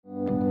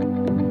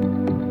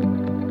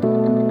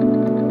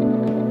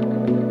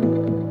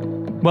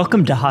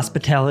Welcome to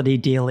Hospitality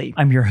Daily.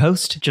 I'm your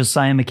host,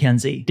 Josiah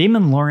McKenzie.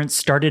 Damon Lawrence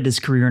started his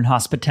career in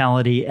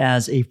hospitality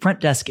as a front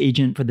desk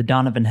agent for the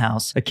Donovan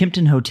House, a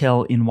Kimpton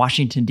hotel in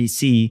Washington,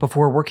 D.C.,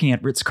 before working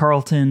at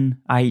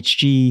Ritz-Carlton,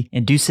 IHG,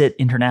 and Doucet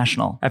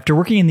International. After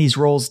working in these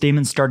roles,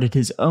 Damon started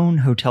his own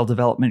hotel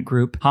development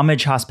group,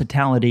 Homage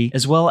Hospitality,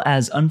 as well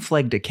as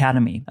Unflagged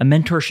Academy, a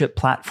mentorship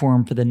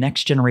platform for the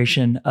next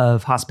generation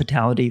of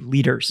hospitality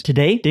leaders.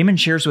 Today, Damon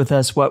shares with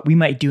us what we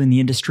might do in the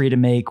industry to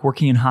make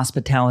working in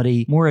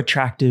hospitality more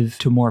attractive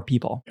to more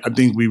people. I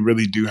think we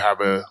really do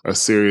have a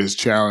serious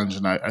challenge,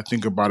 and I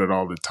think about it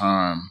all the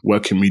time.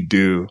 What can we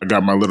do? I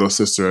got my little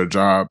sister a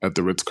job at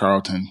the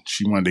Ritz-Carlton.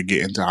 She wanted to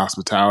get into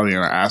hospitality,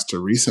 and I asked her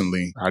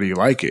recently, how do you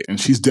like it? And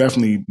she's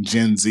definitely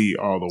Gen Z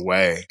all the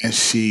way, and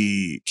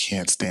she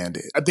can't stand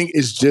it. I think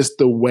it's just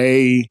the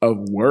way of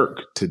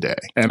work today.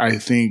 And I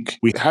think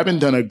we haven't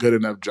done a good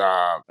enough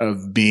job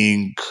of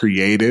being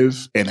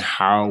creative in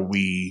how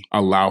we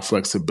allow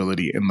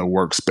flexibility in the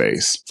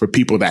workspace for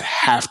people that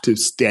have to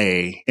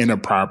stay in a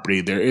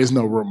property. There is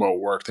no remote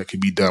work that can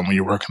be done when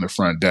you're working the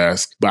front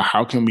desk, but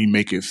how can we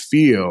make it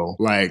feel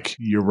like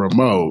you're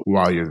remote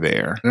while you're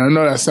there? And I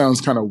know that sounds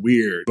kind of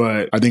weird,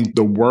 but I think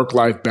the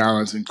work-life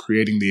balance and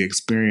creating the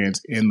experience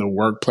in the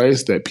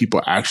workplace that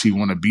people actually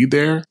want to be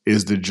there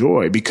is the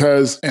joy.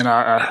 Because, and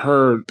I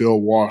heard Bill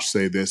Walsh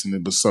say this, and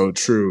it was so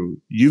true,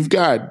 you've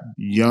got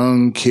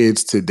young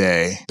kids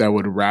today that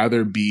would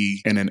rather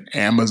be in an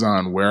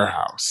Amazon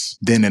warehouse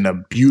than in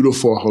a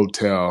beautiful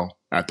hotel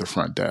at the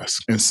front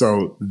desk. And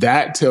so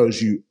that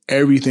tells you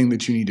everything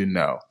that you need to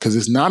know, because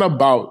it's not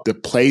about the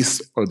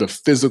place or the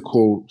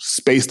physical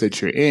space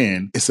that you're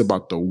in. It's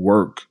about the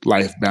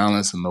work-life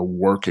balance and the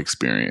work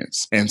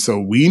experience. And so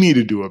we need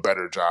to do a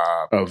better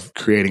job of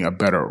creating a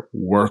better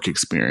work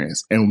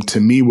experience. And to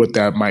me, what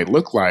that might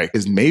look like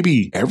is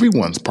maybe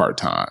everyone's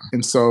part-time.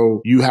 And so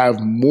you have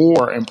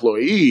more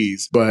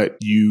employees, but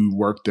you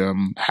work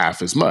them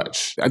half as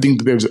much. I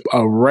think there's an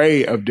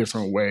array of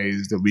different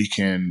ways that we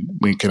can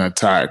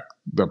attack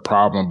the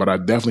problem, but I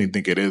definitely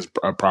think it is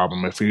a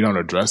problem. If we don't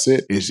address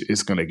it,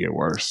 it's going to get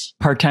worse.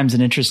 Part-time's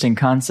an interesting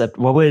concept.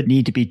 What would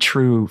need to be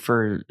true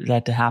for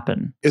that to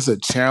happen? It's a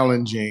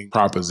challenging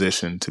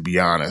proposition, to be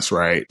honest,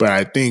 right? But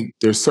I think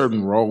there's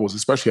certain roles,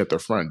 especially at the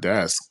front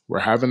desk,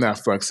 where having that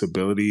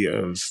flexibility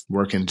of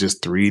working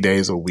just 3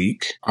 days a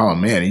week. Oh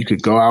man, you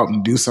could go out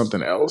and do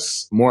something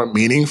else more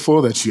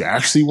meaningful that you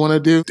actually want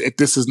to do if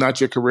this is not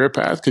your career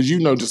path. Because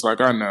just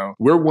like I know,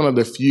 we're one of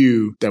the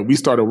few that we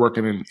started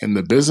working in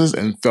the business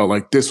and felt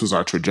like this was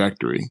our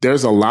trajectory.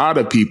 There's a lot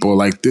of people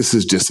like this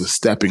is just a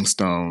stepping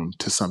stone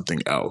to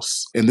something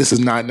else. And this is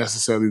not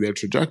necessarily their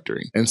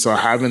trajectory. And so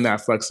having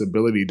that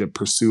flexibility to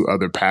pursue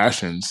other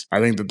passions,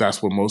 I think that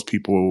that's what most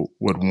people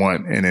would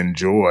want and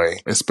enjoy,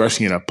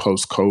 especially in a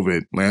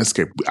post-COVID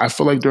landscape. I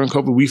feel like during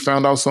COVID, we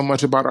found out so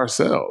much about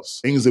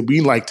ourselves, things that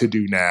we like to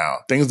do now,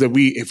 things that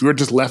if we were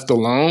just left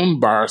alone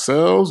by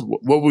ourselves,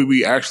 what would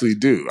we actually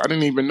do? I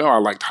didn't even know I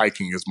liked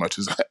hiking as much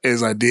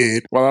as I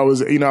did while I was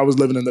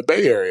living in the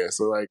Bay Area.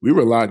 So we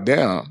were locked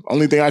down.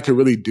 Only thing I could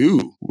really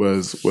do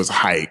was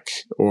hike,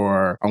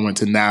 or I went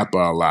to Napa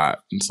a lot.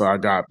 And so I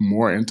got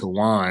more into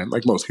wine,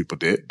 like most people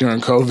did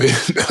during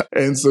COVID.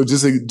 And so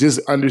just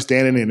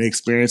understanding and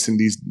experiencing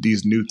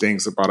these new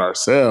things about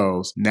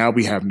ourselves, now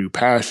we have new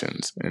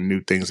passions and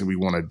new things that we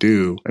want to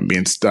do, and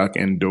being stuck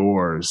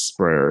indoors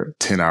for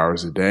 10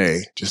 hours a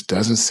day just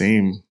doesn't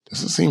seem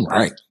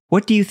right.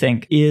 What do you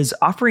think? Is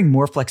offering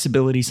more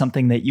flexibility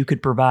something that you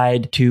could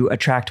provide to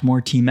attract more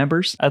team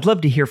members? I'd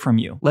love to hear from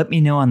you. Let me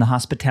know on the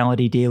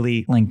Hospitality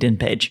Daily LinkedIn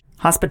page.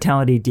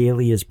 Hospitality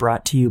Daily is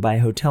brought to you by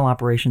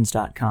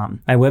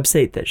hoteloperations.com, a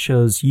website that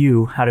shows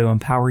you how to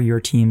empower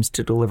your teams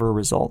to deliver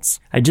results.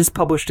 I just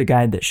published a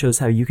guide that shows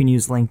how you can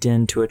use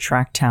LinkedIn to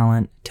attract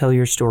talent, tell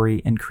your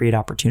story, and create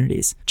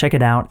opportunities. Check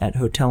it out at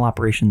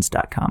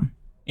hoteloperations.com.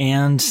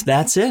 And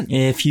that's it.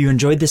 If you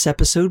enjoyed this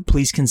episode,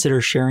 please consider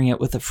sharing it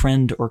with a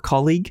friend or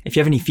colleague. If you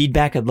have any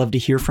feedback, I'd love to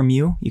hear from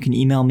you. You can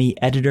email me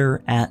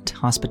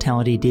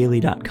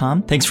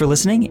editor@hospitalitydaily.com. Thanks for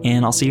listening,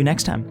 and I'll see you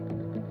next time.